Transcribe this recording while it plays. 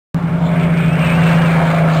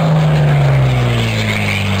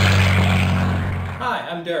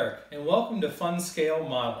Fun Scale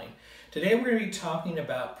Modeling. Today we're going to be talking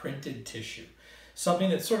about printed tissue,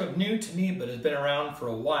 something that's sort of new to me but has been around for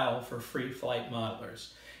a while for free flight modelers.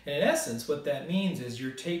 And in essence, what that means is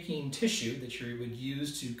you're taking tissue that you would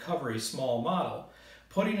use to cover a small model,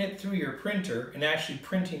 putting it through your printer, and actually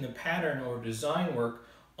printing the pattern or design work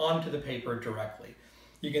onto the paper directly.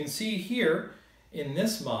 You can see here in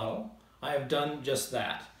this model, I have done just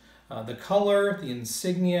that. The color, the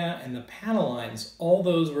insignia, and the panel lines, all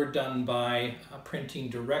those were done by printing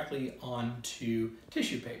directly onto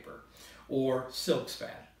tissue paper or silk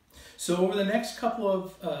span. So over the next couple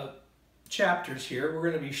of chapters here, we're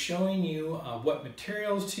going to be showing you what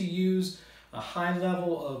materials to use, a high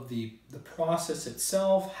level of the process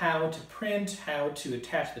itself, how to print, how to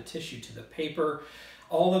attach the tissue to the paper,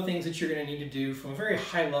 all the things that you're going to need to do from a very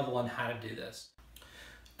high level on how to do this.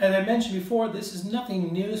 As I mentioned before, this is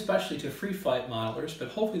nothing new, especially to free flight modelers, but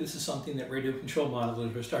hopefully this is something that radio control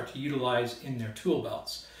modelers will start to utilize in their tool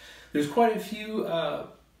belts. There's quite a few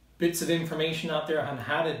bits of information out there on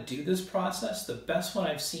how to do this process. The best one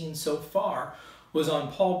I've seen so far was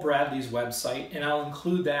on Paul Bradley's website, and I'll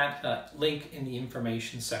include that link in the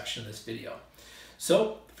information section of this video.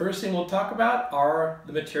 So, first thing we'll talk about are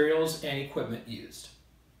the materials and equipment used.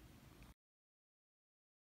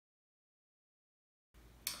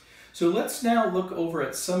 So let's now look over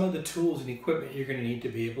at some of the tools and equipment you're going to need to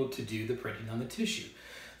be able to do the printing on the tissue.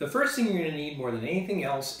 The first thing you're going to need more than anything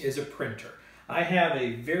else is a printer. I have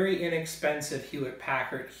a very inexpensive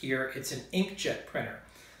Hewlett-Packard here. It's an inkjet printer.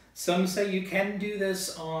 Some say you can do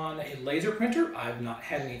this on a laser printer. I've not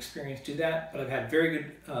had any experience do that, but I've had very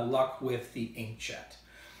good luck with the inkjet.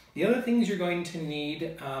 The other things you're going to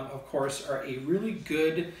need, of course, are a really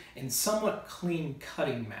good and somewhat clean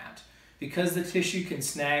cutting mat. Because the tissue can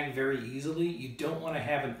snag very easily, you don't want to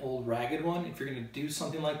have an old ragged one. If you're going to do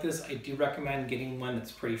something like this, I do recommend getting one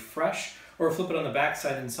that's pretty fresh, or flip it on the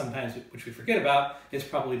backside, and sometimes, which we forget about, it's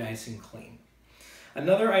probably nice and clean.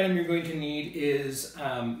 Another item you're going to need is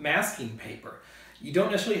masking paper. You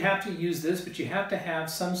don't necessarily have to use this, but you have to have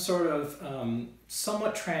some sort of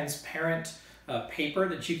somewhat transparent paper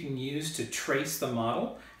that you can use to trace the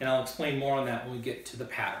model, and I'll explain more on that when we get to the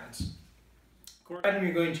patterns. The item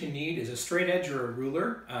you're going to need is a straight edge or a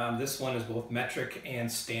ruler. This one is both metric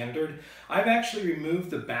and standard. I've actually removed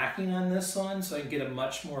the backing on this one so I can get a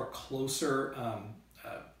much more closer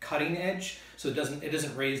cutting edge so it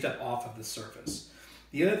isn't raised up off of the surface.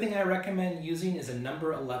 The other thing I recommend using is a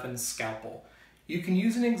number 11 scalpel. You can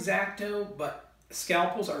use an X-Acto, but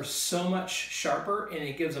scalpels are so much sharper and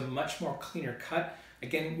it gives a much more cleaner cut.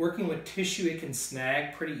 Again, working with tissue, it can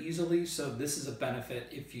snag pretty easily, so this is a benefit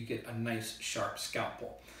if you get a nice sharp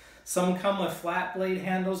scalpel. Some come with flat blade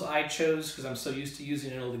handles. I chose, because I'm so used to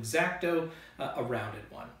using an old X-Acto, a rounded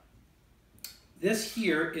one. This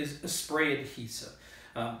here is a spray adhesive.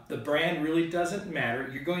 The brand really doesn't matter.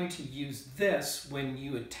 You're going to use this when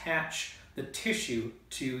you attach the tissue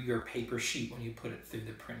to your paper sheet when you put it through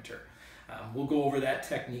the printer. We'll go over that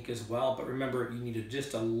technique as well, but remember, you need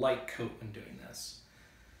just a light coat when doing this.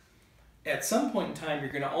 At some point in time,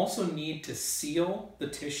 you're going to also need to seal the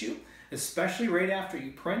tissue, especially right after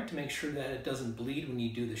you print, to make sure that it doesn't bleed when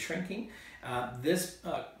you do the shrinking. This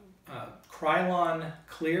Krylon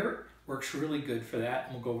Clear works really good for that,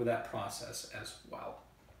 and we'll go over that process as well.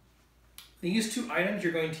 These two items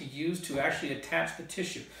you're going to use to actually attach the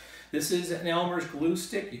tissue. This is an Elmer's glue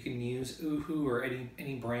stick. You can use Oohoo or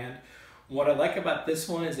any brand. What I like about this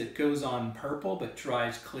one is it goes on purple but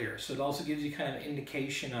dries clear. So it also gives you kind of an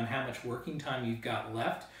indication on how much working time you've got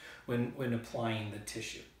left when applying the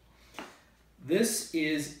tissue. This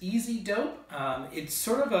is Easy Dope. It's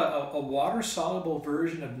sort of a water-soluble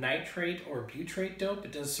version of nitrate or butyrate dope.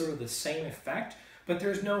 It does sort of the same effect, but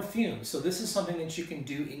there's no fumes. So this is something that you can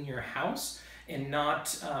do in your house and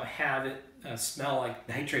not have it smell like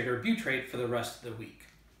nitrate or butyrate for the rest of the week.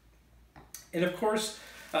 And of course,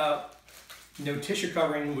 no tissue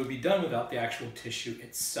covering would be done without the actual tissue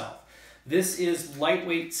itself. This is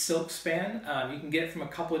lightweight silk span. You can get it from a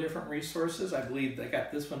couple of different resources. I believe I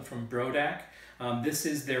got this one from Brodak. This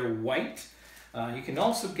is their white. You can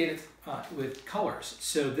also get it with colors.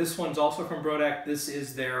 So this one's also from Brodak. This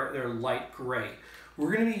is their light gray.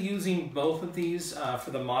 We're going to be using both of these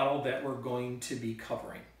for the model that we're going to be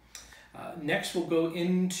covering. Next, we'll go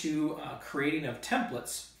into creating of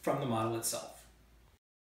templates from the model itself.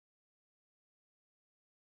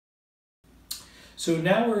 So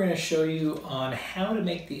now we're going to show you on how to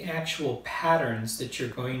make the actual patterns that you're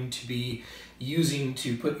going to be using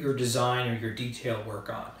to put your design or your detail work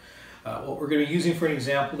on. What we're going to be using for an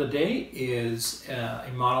example today is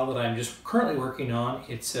a model that I'm just currently working on.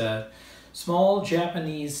 It's a small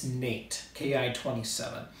Japanese Nate,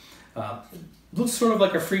 KI-27. Looks sort of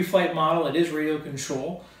like a free flight model. It is radio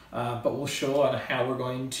control, but we'll show on how we're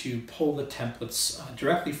going to pull the templates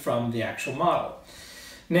directly from the actual model.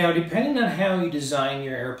 Now, depending on how you design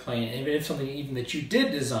your airplane, and if something even that you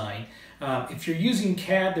did design, if you're using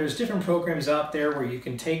CAD, there's different programs out there where you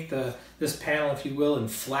can take this panel, if you will, and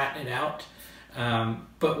flatten it out.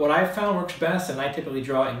 But what I found works best, and I typically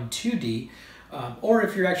draw in 2D, or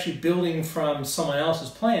if you're actually building from someone else's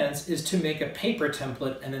plans, is to make a paper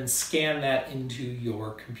template and then scan that into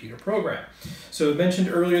your computer program. So I mentioned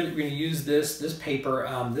earlier that we're going to use this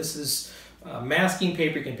paper. This is masking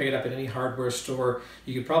paper. You can pick it up at any hardware store.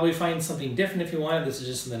 You could probably find something different if you wanted. This is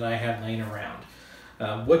just something that I had laying around.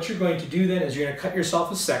 What you're going to do then is you're going to cut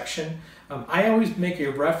yourself a section. I always make a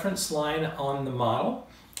reference line on the model,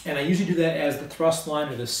 and I usually do that as the thrust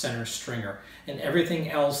line or the center stringer, and everything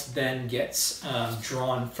else then gets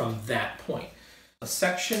drawn from that point. A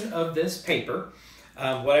section of this paper,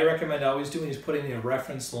 what I recommend always doing is putting a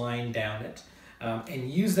reference line down it, and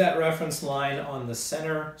use that reference line on the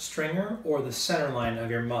center stringer or the center line of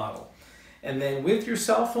your model. And then with your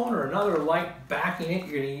cell phone or another light backing it,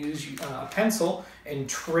 you're going to use a pencil and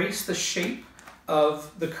trace the shape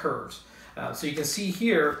of the curves. So you can see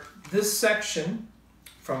here, this section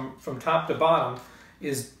from top to bottom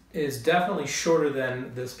is definitely shorter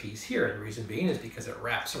than this piece here. The reason being is because it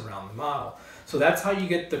wraps around the model. So that's how you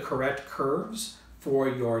get the correct curves for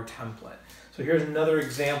your template. So here's another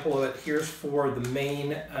example of it. Here's for the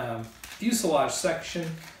main fuselage section.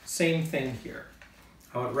 Same thing here.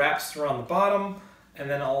 How it wraps around the bottom and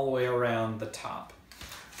then all the way around the top.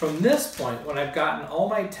 From this point, when I've gotten all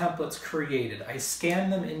my templates created, I scan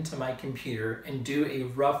them into my computer and do a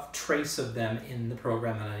rough trace of them in the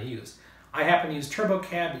program that I use. I happen to use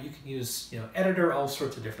TurboCAD, but you can use Editor, all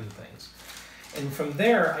sorts of different things. And from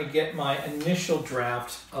there, I get my initial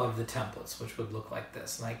draft of the templates, which would look like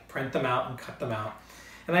this. And I print them out and cut them out.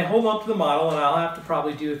 And I hold up to the model, and I'll have to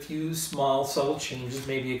probably do a few small, subtle changes,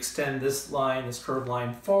 maybe extend this line, this curved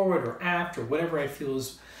line forward or aft, or whatever I feel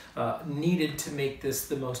is needed to make this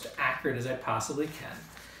the most accurate as I possibly can.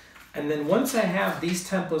 And then once I have these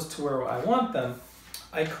templates to where I want them,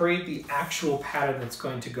 I create the actual pattern that's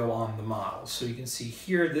going to go on the model. So you can see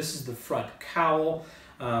here, this is the front cowl.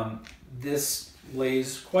 This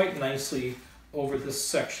lays quite nicely over this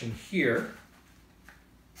section here.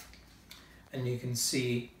 And you can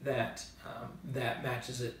see that that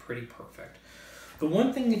matches it pretty perfect. The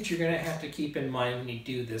one thing that you're going to have to keep in mind when you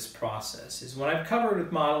do this process is when I've covered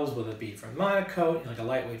with models, whether it be from monocoat, like a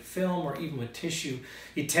lightweight film, or even with tissue,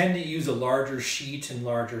 you tend to use a larger sheet and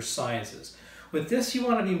larger sizes. With this, you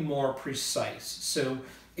want to be more precise. So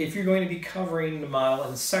if you're going to be covering the model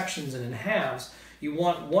in sections and in halves, you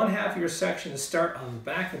want one half of your section to start on the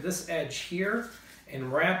back of this edge here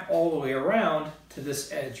and wrap all the way around to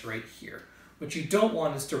this edge right here. What you don't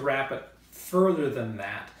want is to wrap it further than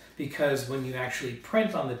that, because when you actually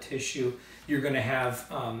print on the tissue, you're going to have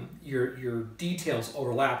your details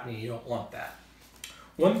overlapping, and you don't want that.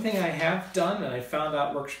 One thing I have done, and I found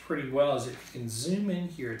out works pretty well, is if you can zoom in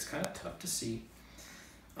here, it's kind of tough to see.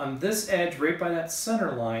 On this edge, right by that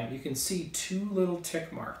center line, you can see two little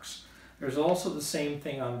tick marks. There's also the same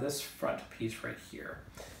thing on this front piece right here.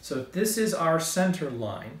 So if this is our center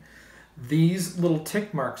line, these little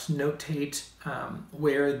tick marks notate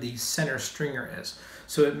where the center stringer is.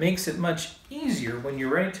 So it makes it much easier when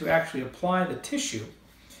you're ready to actually apply the tissue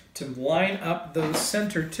to line up those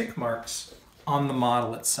center tick marks on the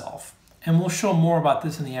model itself. And we'll show more about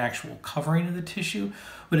this in the actual covering of the tissue,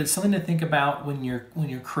 but it's something to think about when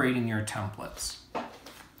you're creating your templates.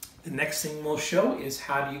 The next thing we'll show is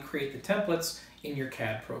how do you create the templates in your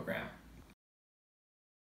CAD program.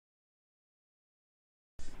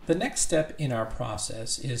 The next step in our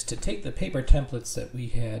process is to take the paper templates that we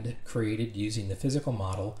had created using the physical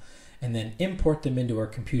model and then import them into our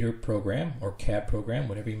computer program or CAD program,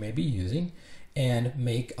 whatever you may be using, and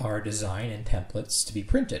make our design and templates to be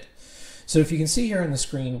printed. So if you can see here on the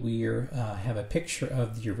screen, we have a picture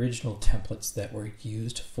of the original templates that were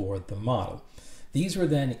used for the model. These were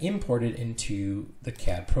then imported into the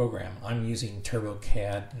CAD program. I'm using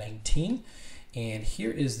TurboCAD 19. And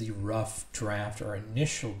here is the rough draft or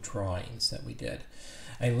initial drawings that we did.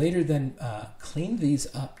 I later then cleaned these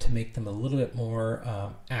up to make them a little bit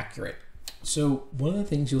more accurate. So one of the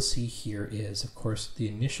things you'll see here is, of course, the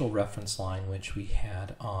initial reference line which we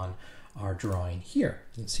had on our drawing here.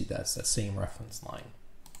 You can see that's the same reference line.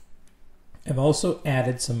 I've also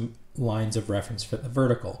added some lines of reference for the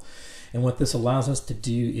vertical. And what this allows us to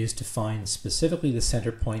do is to find specifically the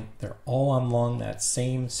center point. They're all along that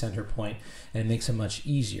same center point, and it makes it much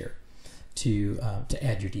easier. to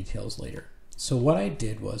add your details later. So what I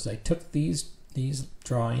did was I took these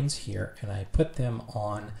drawings here and I put them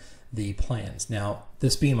on the plans. Now,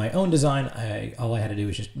 this being my own design, all I had to do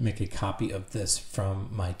was just make a copy of this from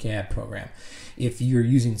my CAD program. If you're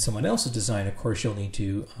using someone else's design, of course, you'll need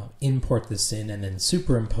to import this in and then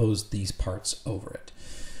superimpose these parts over it.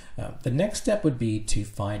 The next step would be to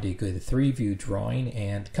find a good 3-view drawing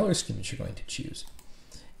and color scheme that you're going to choose.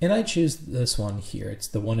 And I choose this one here. It's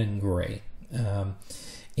the one in gray.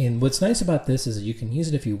 And what's nice about this is that you can use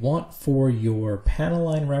it if you want for your panel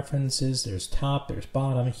line references. There's top, there's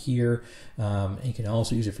bottom here. And you can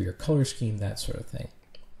also use it for your color scheme, that sort of thing.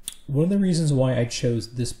 One of the reasons why I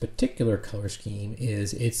chose this particular color scheme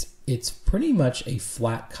is it's pretty much a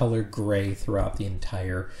flat color gray throughout the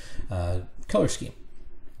entire color scheme.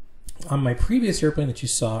 On my previous airplane that you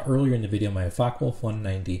saw earlier in the video, my Focke-Wulf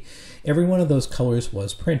 190, every one of those colors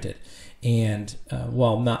was printed. And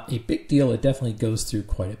while not a big deal, it definitely goes through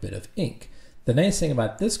quite a bit of ink. The nice thing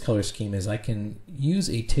about this color scheme is I can use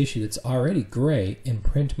a tissue that's already gray and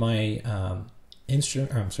print my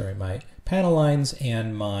my panel lines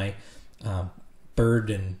and my bird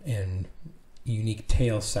and unique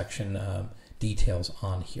tail section details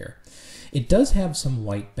on here. It does have some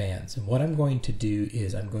white bands, and what I'm going to do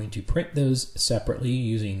is I'm going to print those separately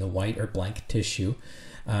using the white or blank tissue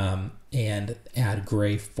and add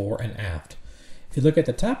gray fore and aft. If you look at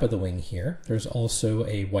the top of the wing here, there's also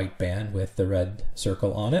a white band with the red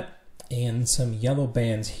circle on it and some yellow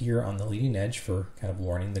bands here on the leading edge for kind of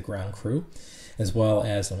warning the ground crew, as well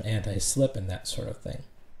as some anti-slip and that sort of thing.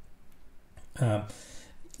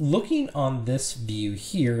 Looking on this view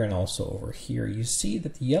here and also over here, you see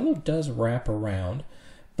that the yellow does wrap around,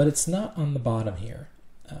 but it's not on the bottom here.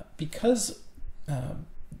 Because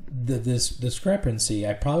this discrepancy,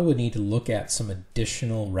 I probably would need to look at some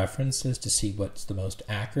additional references to see what's the most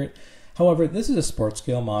accurate. However, this is a sport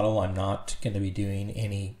scale model. I'm not going to be doing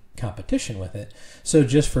any competition with it. So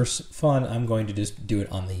just for fun, I'm going to just do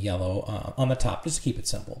it on the yellow on the top, just to keep it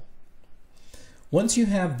simple. Once you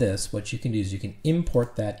have this, what you can do is you can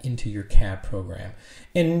import that into your CAD program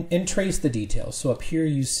and trace the details. So up here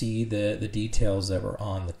you see the details that were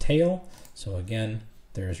on the tail. So again,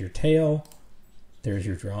 there's your tail, there's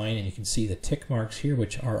your drawing, and you can see the tick marks here,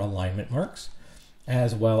 which are alignment marks,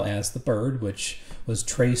 as well as the bird, which was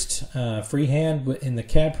traced freehand in the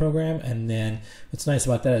CAD program. And then what's nice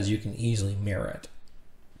about that is you can easily mirror it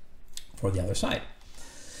for the other side.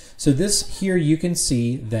 So this here, you can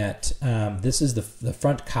see that this is the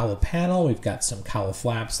front cowl panel. We've got some cowl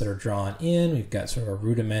flaps that are drawn in. We've got sort of a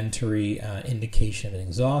rudimentary indication of an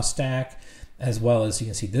exhaust stack, as well as you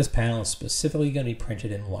can see this panel is specifically going to be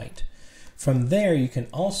printed in white. From there, you can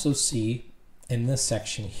also see in this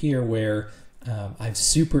section here where I've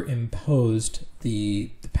superimposed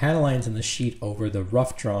the panel lines in the sheet over the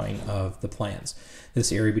rough drawing of the plans.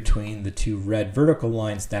 This area between the two red vertical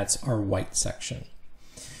lines, that's our white section.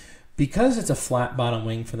 Because it's a flat bottom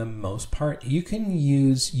wing for the most part, you can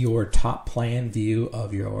use your top plan view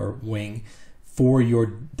of your wing for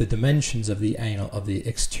the dimensions of the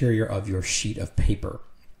exterior of your sheet of paper.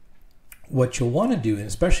 What you'll want to do, and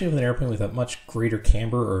especially with an airplane with a much greater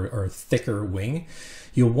camber or thicker wing,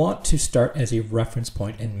 you'll want to start as a reference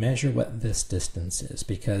point and measure what this distance is,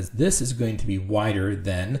 because this is going to be wider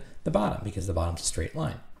than the bottom, because the bottom's a straight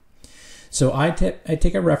line. So I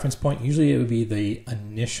take a reference point, usually it would be the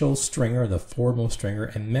initial stringer, the foremost stringer,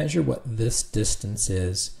 and measure what this distance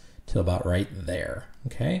is till about right there,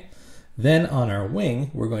 okay? Then on our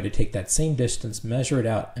wing, we're going to take that same distance, measure it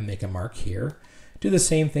out, and make a mark here. Do the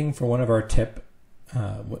same thing for one of our tip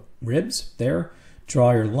ribs there.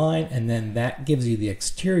 Draw your line, and then that gives you the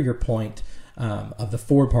exterior point of the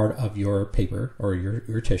forward part of your paper or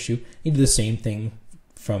your tissue. You do the same thing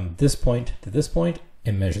from this point to this point,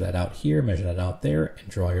 and measure that out here, measure that out there, and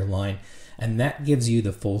draw your line. And that gives you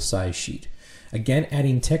the full size sheet. Again,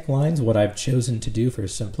 adding tick lines, what I've chosen to do for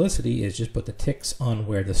simplicity is just put the ticks on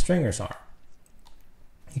where the stringers are.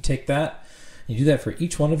 You take that, you do that for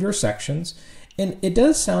each one of your sections, and it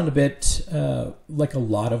does sound a bit like a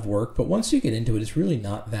lot of work, but once you get into it, it's really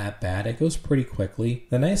not that bad. It goes pretty quickly.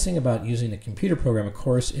 The nice thing about using a computer program, of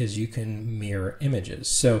course, is you can mirror images.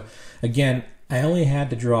 So again, I only had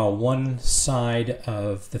to draw one side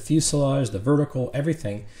of the fuselage, the vertical,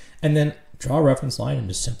 everything, and then draw a reference line and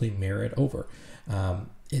just simply mirror it over.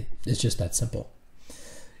 It's just that simple.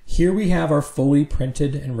 Here we have our fully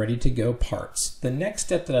printed and ready to go parts. The next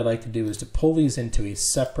step that I'd like to do is to pull these into a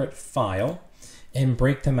separate file and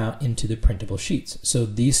break them out into the printable sheets. So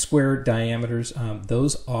these square diameters,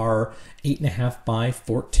 those are 8.5 by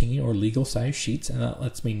 14 or legal size sheets, and that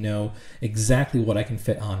lets me know exactly what I can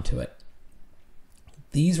fit onto it.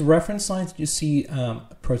 these reference lines that you see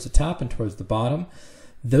towards the top and towards the bottom,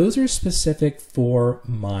 those are specific for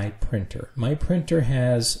my printer. My printer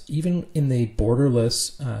has, even in the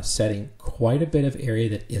borderless setting, quite a bit of area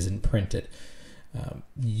that isn't printed.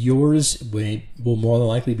 Yours will more than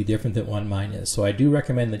likely be different than what mine is. So I do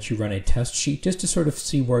recommend that you run a test sheet just to sort of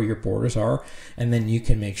see where your borders are, and then you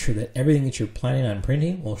can make sure that everything that you're planning on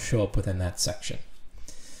printing will show up within that section.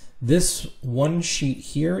 This one sheet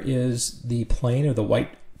here is the plain or the white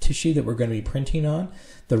tissue that we're going to be printing on.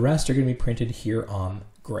 The rest are going to be printed here on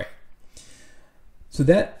gray. So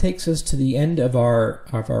that takes us to the end of our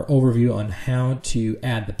overview on how to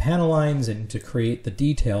add the panel lines and to create the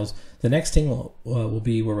details. The next thing will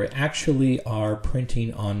be where we actually are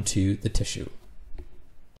printing onto the tissue.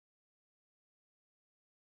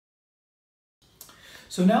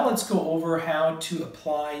 So now let's go over how to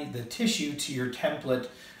apply the tissue to your template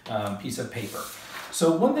piece of paper.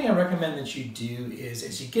 So one thing I recommend that you do is,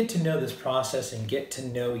 as you get to know this process and get to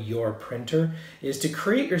know your printer, is to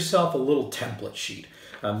create yourself a little template sheet.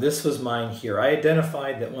 This was mine here. I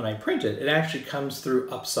identified that when I print it, it actually comes through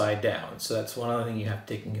upside down. So that's one other thing you have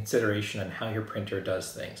to take in consideration on how your printer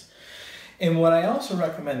does things. And what I also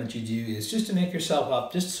recommend that you do is just to make yourself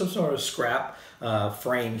up just some sort of scrap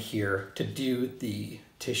frame here to do the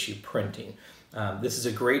tissue printing. This is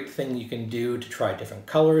a great thing you can do to try different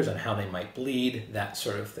colors and how they might bleed, that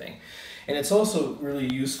sort of thing. And it's also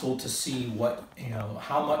really useful to see what,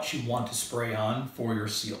 how much you want to spray on for your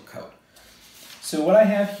seal coat. So what I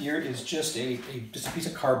have here is just a piece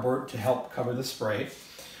of cardboard to help cover the spray.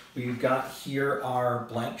 We've got here our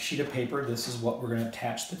blank sheet of paper. This is what we're going to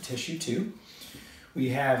attach the tissue to. We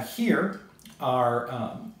have here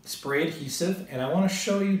our spray adhesive, and I want to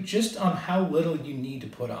show you just on how little you need to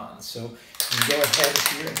put on. So you can go ahead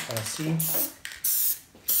here and kind of see.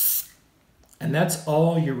 And that's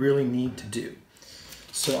all you really need to do.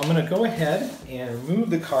 So I'm going to go ahead and remove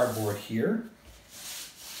the cardboard here.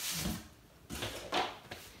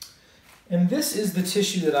 And this is the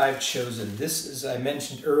tissue that I've chosen. This is, I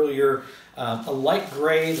mentioned earlier, a light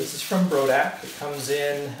gray. This is from Brodak. It comes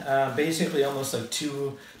in basically almost like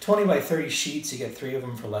 20 by 30 sheets. You get 3 of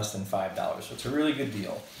them for less than $5. So it's a really good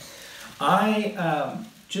deal. I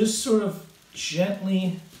just sort of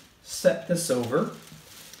gently set this over.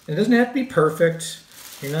 It doesn't have to be perfect.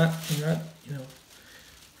 You're not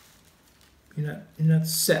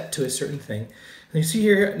set to a certain thing. And you see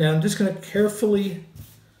here, now I'm just going to carefully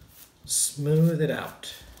smooth it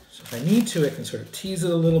out. So if I need to, I can sort of tease it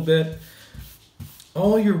a little bit.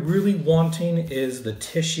 All you're really wanting is the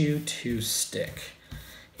tissue to stick.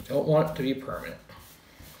 You don't want it to be permanent.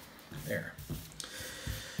 There.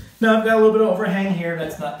 Now I've got a little bit of overhang here.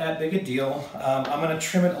 That's not that big a deal. I'm going to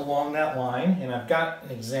trim it along that line, and I've got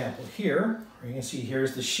an example here. You can see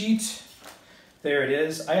here's the sheet. There it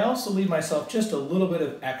is. I also leave myself just a little bit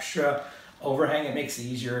of extra overhang. It makes it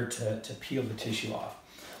easier to peel the tissue off.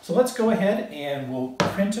 So let's go ahead and we'll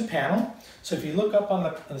print a panel. So if you look up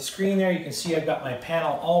on the screen there, you can see I've got my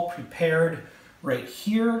panel all prepared right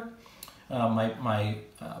here. My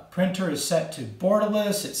printer is set to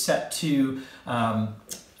borderless. It's set to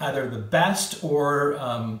either the best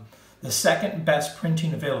or the second best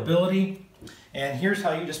printing availability. And here's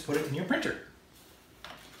how you just put it in your printer.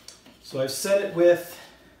 So I've set it with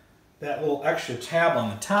that little extra tab on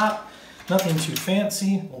the top. Nothing too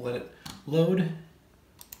fancy. We'll let it load.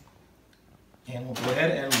 And we'll go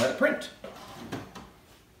ahead and let it print.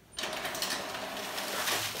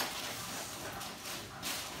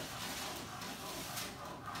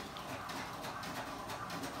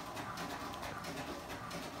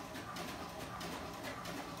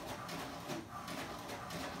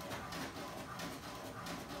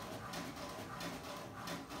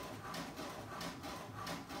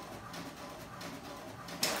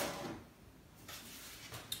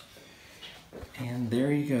 And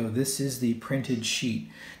there you go. This is the printed sheet.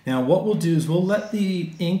 Now what we'll do is we'll let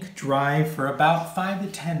the ink dry for about 5 to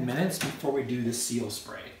 10 minutes before we do the seal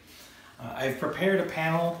spray. I've prepared a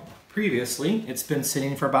panel previously. It's been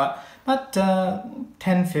sitting for about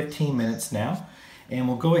 10-15 minutes now. And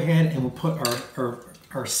we'll go ahead and we'll put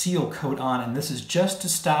our seal coat on, and this is just to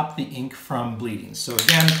stop the ink from bleeding. So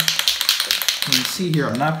again, you can see here,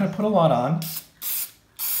 I'm not going to put a lot on.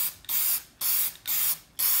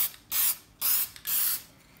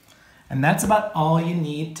 And that's about all you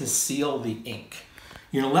need to seal the ink.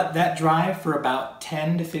 You're gonna let that dry for about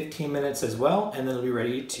 10 to 15 minutes as well, and then it'll be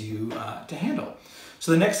ready to handle.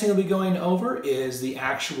 So the next thing we'll be going over is the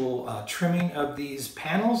actual trimming of these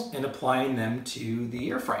panels and applying them to the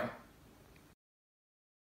airframe.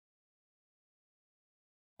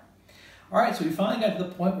 All right, so we finally got to the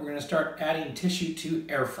point where we're going to start adding tissue to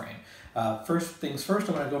airframe. First things first,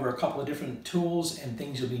 I'm going to go over a couple of different tools and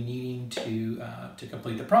things you'll be needing to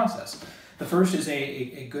complete the process. The first is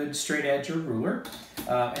a good straight edge or ruler.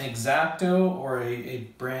 An X-Acto or a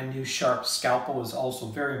brand new sharp scalpel is also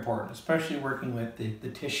very important, especially working with the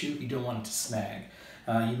tissue. You don't want it to snag.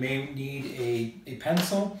 You may need a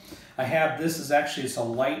pencil. I have this is actually, it's a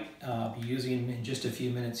light I'll be using in just a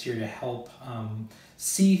few minutes here to help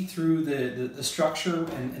see through the structure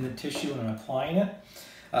and the tissue when I'm applying it.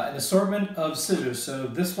 An assortment of scissors. So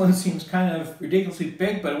this one seems kind of ridiculously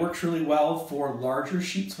big, but it works really well for larger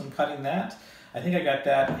sheets when cutting that. I think I got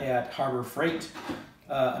that at Harbor Freight.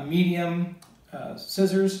 A medium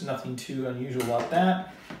scissors, nothing too unusual about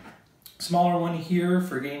that. Smaller one here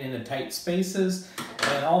for getting into tight spaces,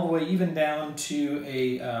 and all the way even down to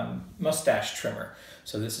a mustache trimmer.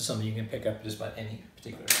 So this is something you can pick up at just about any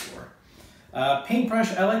particular store.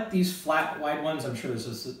 Paintbrush, I like these flat wide ones. I'm sure there's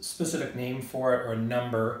a specific name for it or a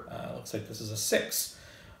number. Looks like this is a 6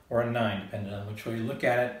 or a 9, depending on which way you look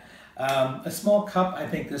at it. A small cup, I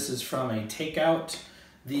think this is from a takeout.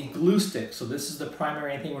 The glue stick, so this is the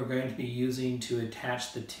primary thing we're going to be using to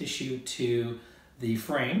attach the tissue to the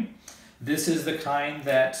frame. This is the kind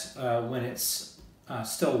that when it's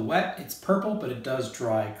still wet, it's purple, but it does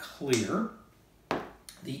dry clear.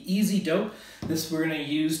 The Easy Dope, this we're going to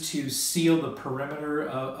use to seal the perimeter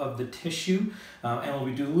of the tissue, and we'll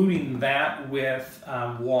be diluting that with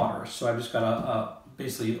water. So I've just got a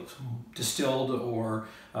basically distilled or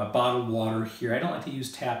bottled water here. I don't like to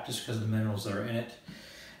use tap just because of the minerals that are in it.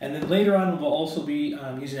 And then later on, we'll also be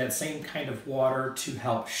using that same kind of water to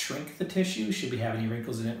help shrink the tissue. Should we have any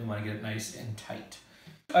wrinkles in it, we want to get it nice and tight.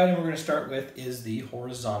 The item we're going to start with is the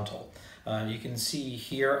horizontal. You can see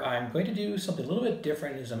here I'm going to do something a little bit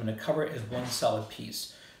different, is I'm going to cover it as one solid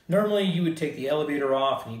piece. Normally you would take the elevator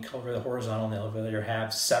off and you cover the horizontal and the elevator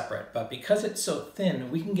halves separate, but because it's so thin,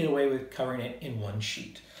 we can get away with covering it in one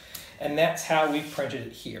sheet. And that's how we printed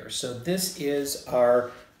it here. So this is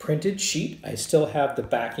our printed sheet. I still have the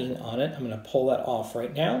backing on it. I'm going to pull that off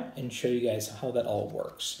right now and show you guys how that all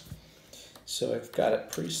works. So I've got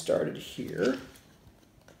it pre-started here. You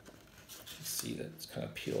can see that it's kind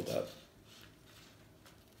of peeled up.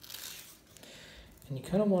 And you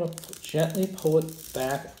kind of want to gently pull it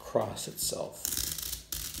back across itself.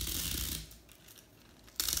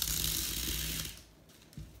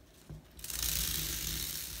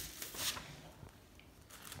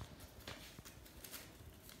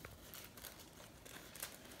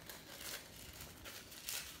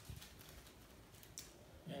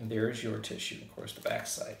 And there's your tissue, of course, the back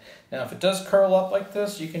side. Now, if it does curl up like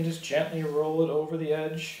this, you can just gently roll it over the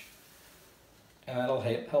edge, and that'll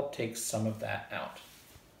help take some of that out.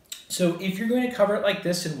 So if you're going to cover it like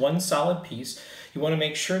this in one solid piece, you want to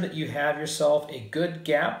make sure that you have yourself a good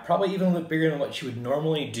gap, probably even a little bigger than what you would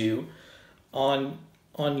normally do on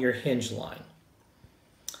your hinge line.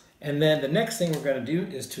 And then the next thing we're going to do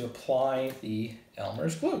is to apply the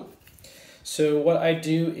Elmer's glue. So what I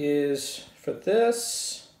do is, for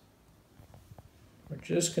this, we're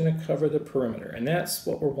just going to cover the perimeter, and that's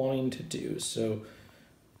what we're wanting to do. So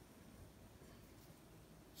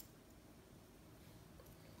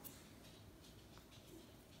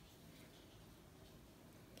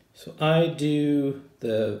I do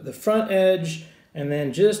the front edge and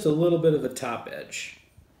then just a little bit of the top edge.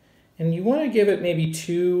 And you want to give it maybe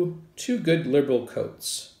two good liberal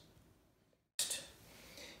coats. Next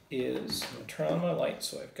is, I'm going to turn on my light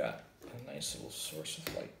so I've got a nice little source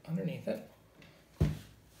of light underneath it. And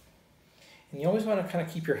you always want to kind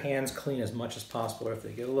of keep your hands clean as much as possible. If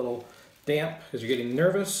they get a little damp because you're getting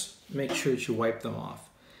nervous, make sure that you wipe them off.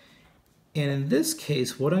 And in this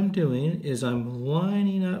case, what I'm doing is I'm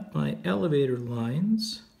lining up my elevator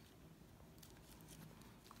lines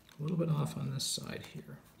a little bit off on this side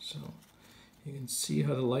here. So you can see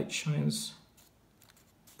how the light shines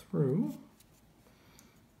through.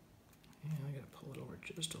 And I gotta pull it over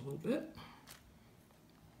just a little bit.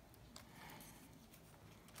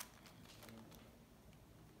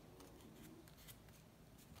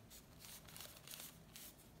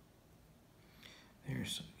 There,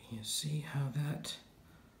 so you see how that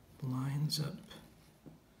lines up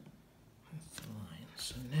with the line.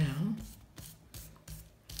 So now,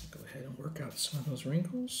 go ahead and work out some of those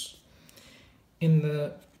wrinkles. And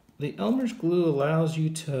the Elmer's glue allows you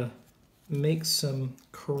to make some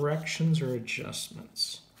corrections or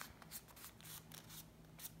adjustments.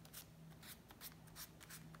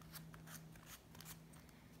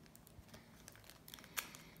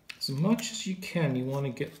 As much as you can, you want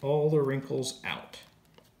to get all the wrinkles out.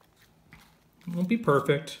 It won't be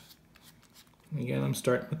perfect, Again, I'm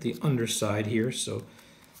starting with the underside here, so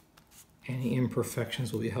any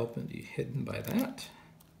imperfections will be helping to be hidden by that.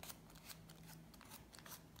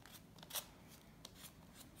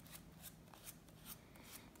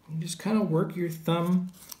 And just kind of work your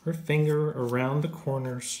thumb or finger around the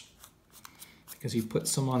corners because you put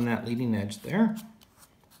some on that leading edge there.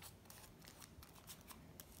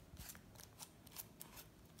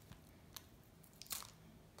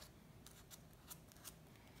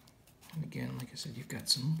 And again, like I said, you've got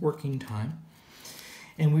some working time.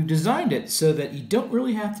 And we've designed it so that you don't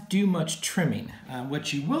really have to do much trimming.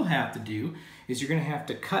 What you will have to do is you're going to have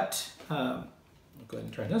to cut, I'll go ahead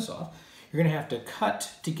and turn this off. You're going to have to cut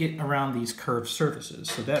to get around these curved surfaces.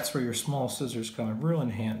 So that's where your small scissors come real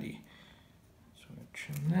in handy. So I'm going to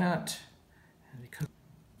trim that.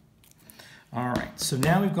 All right, so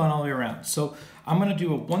now we've gone all the way around. So I'm going to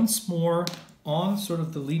do it once more on sort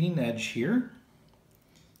of the leading edge here.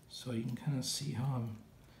 So you can kind of see how I'm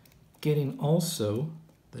getting also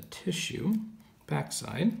the tissue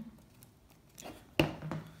backside. And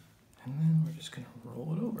then we're just going to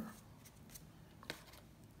roll it over.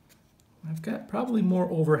 I've got probably more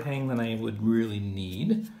overhang than I would really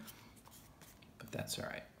need, but that's all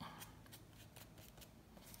right.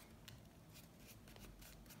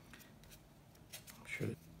 I'm sure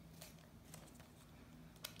that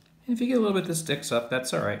if you get a little bit that sticks up,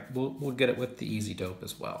 that's all right. We'll get it with the Easy Dope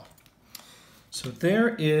as well. So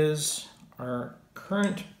there is our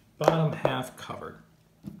current bottom half covered.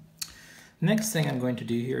 Next thing I'm going to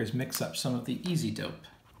do here is mix up some of the Easy Dope.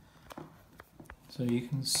 So you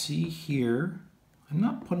can see here, I'm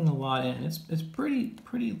not putting a lot in. It's pretty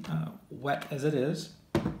wet as it is.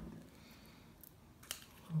 I'm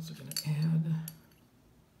also going to add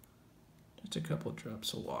just a couple of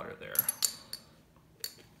drops of water there.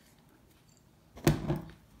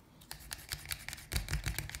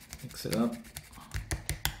 Mix it up.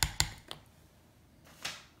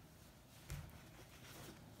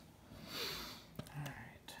 All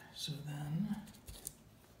right, so then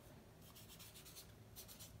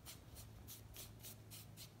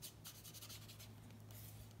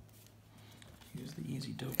use the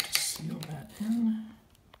Easy Dope to seal that in.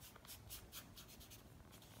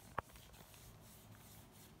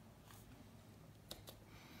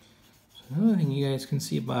 So another thing you guys can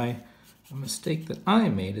see by a mistake that I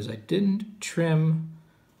made is I didn't trim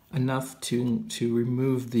enough to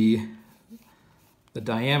remove the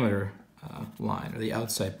diameter line or the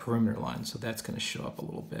outside perimeter line, so that's going to show up a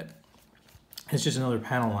little bit. It's just another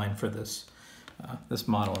panel line for this this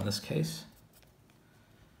model in this case.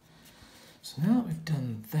 So now that we've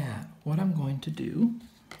done that, what I'm going to do,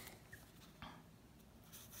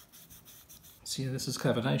 see, this is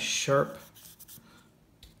kind of a nice sharp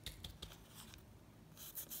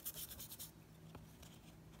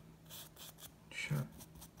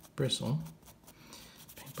bristle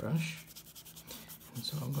paintbrush, and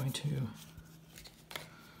so I'm going to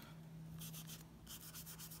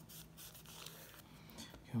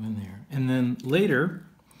go in there, and then later,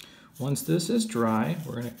 once this is dry,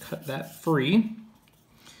 we're going to cut that free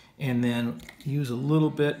and then use a little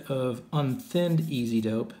bit of unthinned Easy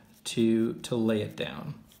Dope to lay it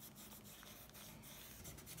down.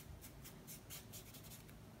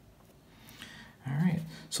 All right,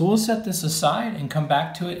 so we'll set this aside and come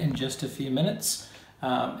back to it in just a few minutes,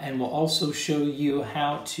 and we'll also show you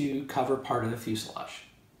how to cover part of the fuselage.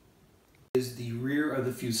 This is the rear of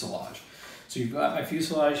the fuselage. So you've got my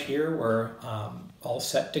fuselage here. We're all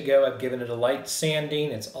set to go. I've given it a light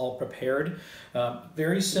sanding. It's all prepared.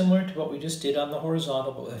 Very similar to what we just did on the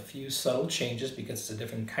horizontal, but with a few subtle changes because it's a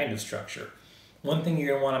different kind of structure. One thing you're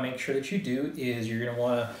going to want to make sure that you do is you're going to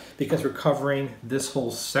want to, because we're covering this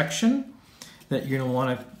whole section, that you're going to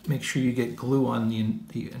want to make sure you get glue on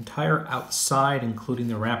the entire outside, including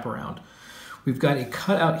the wraparound. We've got a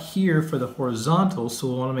cutout here for the horizontal, so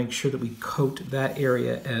we'll want to make sure that we coat that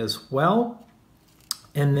area as well.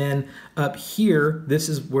 And then up here, this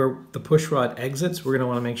is where the push rod exits. We're going to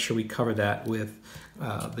want to make sure we cover that with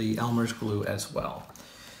the Elmer's glue as well.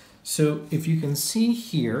 So if you can see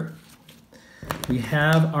here, we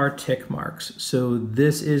have our tick marks. So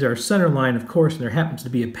this is our center line, of course, and there happens to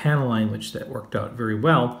be a panel line, which that worked out very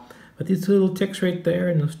well. But these little ticks right there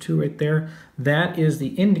and those two right there, that is the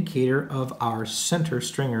indicator of our center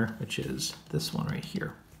stringer, which is this one right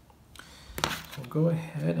here. We'll go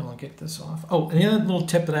ahead and we'll get this off. Oh, and the other little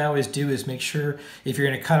tip that I always do is make sure if you're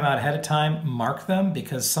going to cut them out ahead of time, mark them,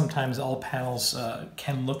 because sometimes all panels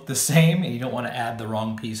can look the same and you don't want to add the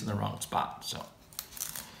wrong piece in the wrong spot. So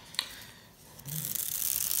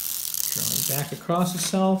drawing back across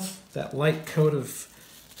itself, that light coat of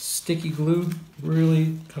sticky glue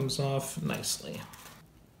really comes off nicely.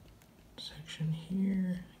 Section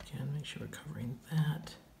here, again, make sure we're covering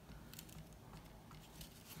that.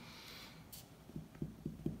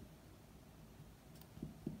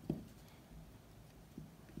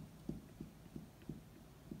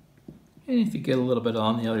 And if you get a little bit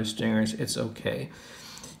on the other stringers, it's okay.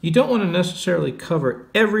 You don't want to necessarily cover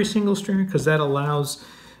every single stringer because that allows,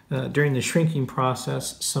 during the shrinking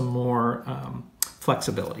process, some more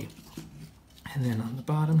flexibility. And then on the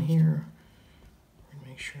bottom here,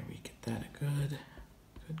 make sure we get that a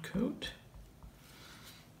good coat.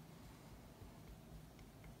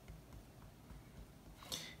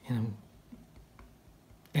 And I'm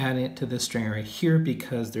adding it to this stringer right here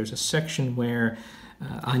because there's a section where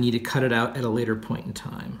I need to cut it out at a later point in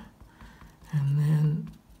time. And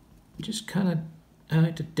then just kind of, I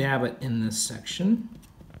like to dab it in this section.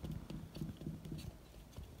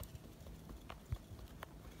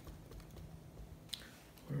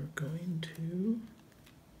 We're going to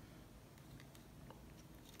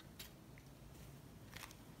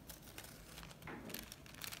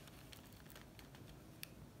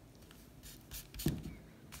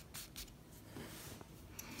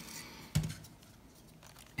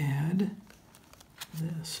add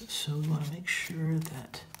this, so we want to make sure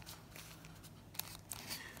that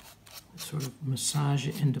we sort of massage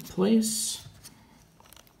it into place,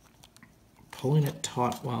 pulling it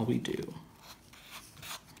taut while we do.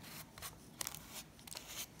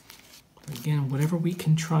 Again, whatever we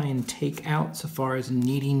can try and take out so far as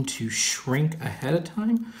needing to shrink ahead of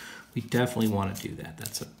time, we definitely want to do that.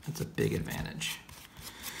 That's a big advantage.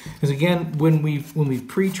 Because again, when we've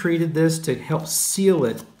pre-treated this to help seal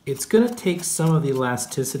it, it's going to take some of the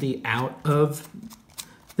elasticity out of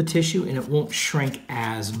the tissue and it won't shrink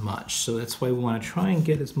as much. So that's why we want to try and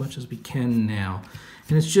get as much as we can now.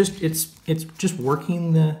 And it's just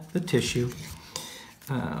working the tissue.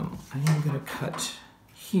 I'm going to cut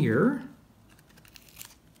here,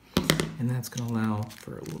 and that's going to allow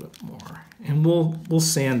for a little bit more. And we'll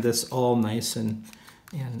sand this all nice and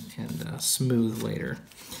smooth later.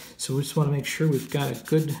 So we just want to make sure we've got a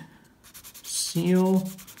good seal.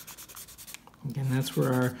 Again, that's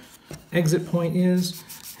where our exit point is.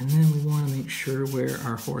 And then we want to make sure where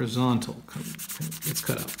our horizontal gets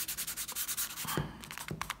cut up.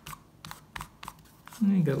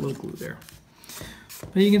 And you got a little glue there.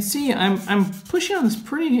 But you can see I'm pushing on this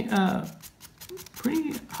pretty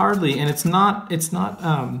hardly, and it's not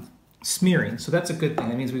smearing. So that's a good thing.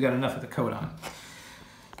 That means we got enough of the coat on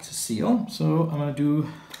to seal. So I'm going to do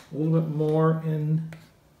a little bit more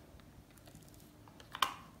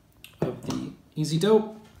of the Easy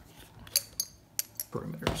Dope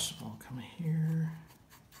perimeters. I'll come here.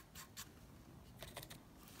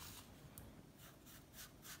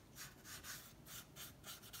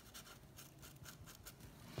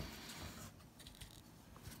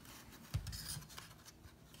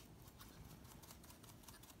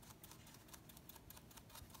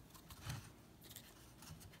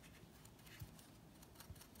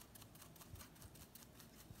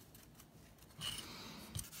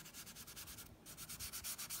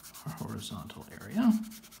 Our horizontal area.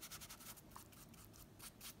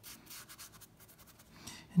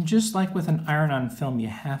 And just like with an iron-on film, you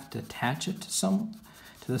have to attach it to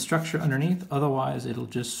the structure underneath, otherwise it'll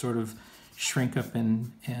just sort of shrink up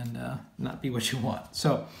and not be what you want.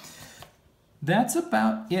 So that's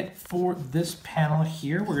about it for this panel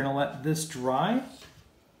here. We're going to let this dry,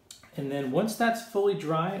 and then once that's fully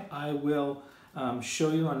dry, I will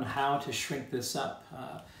show you on how to shrink this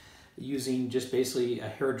up using just basically a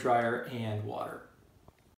hair dryer and water.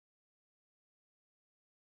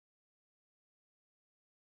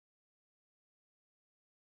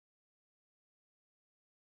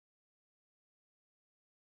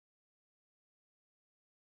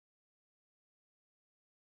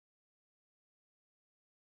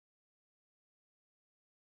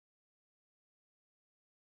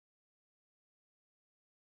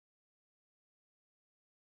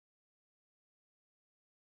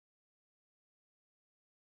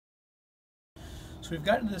 So we've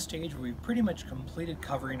gotten to the stage where we've pretty much completed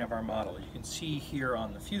covering of our model. You can see here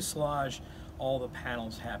on the fuselage, all the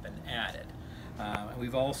panels have been added. And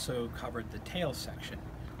we've also covered the tail section.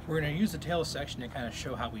 We're going to use the tail section to kind of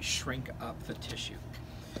show how we shrink up the tissue.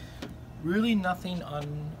 Really nothing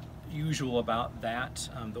unusual about that.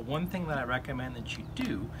 The one thing that I recommend that you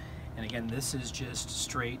do, and again this is just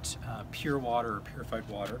straight pure water or purified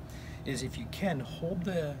water, is if you can hold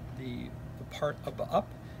the part up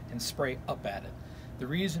and spray up at it. The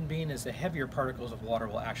reason being is the heavier particles of water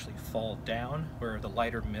will actually fall down where the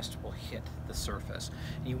lighter mist will hit the surface.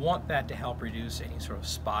 And you want that to help reduce any sort of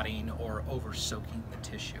spotting or over soaking the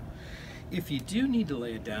tissue. If you do need to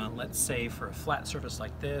lay it down, let's say for a flat surface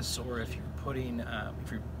like this, or if you're putting,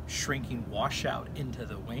 if you're shrinking washout into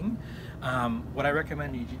the wing, what I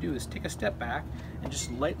recommend you to do is take a step back and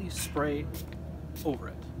just lightly spray over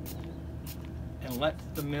it and let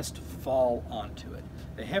the mist fall onto it.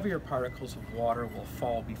 The heavier particles of water will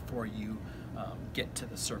fall before you get to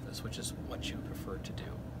the surface, which is what you prefer to do.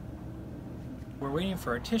 We're waiting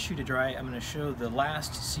for our tissue to dry. I'm going to show the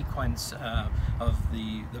last sequence of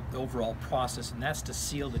the overall process, and that's to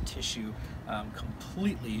seal the tissue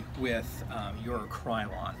completely with your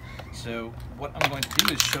Krylon. So what I'm going to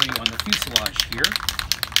do is show you on the fuselage here.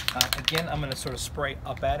 Again, I'm going to sort of spray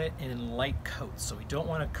up at it in light coats. So we don't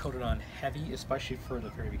want to coat it on heavy, especially for the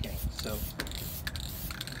very beginning. So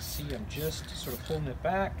you can see I'm just sort of holding it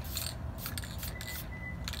back.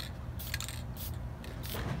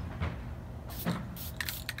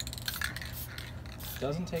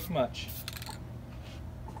 Doesn't take much.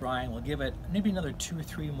 Drying, we'll give it maybe another 2 or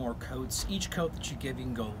 3 more coats. Each coat that you give, you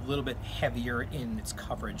can go a little bit heavier in its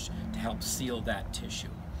coverage to help seal that tissue.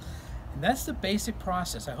 And that's the basic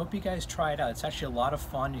process. I hope you guys try it out. It's actually a lot of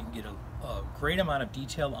fun. You can get a great amount of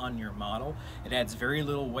detail on your model. It adds very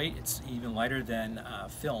little weight. It's even lighter than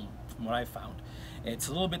film, from what I found. It's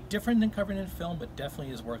a little bit different than covering in film, but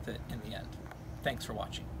definitely is worth it in the end. Thanks for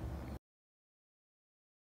watching.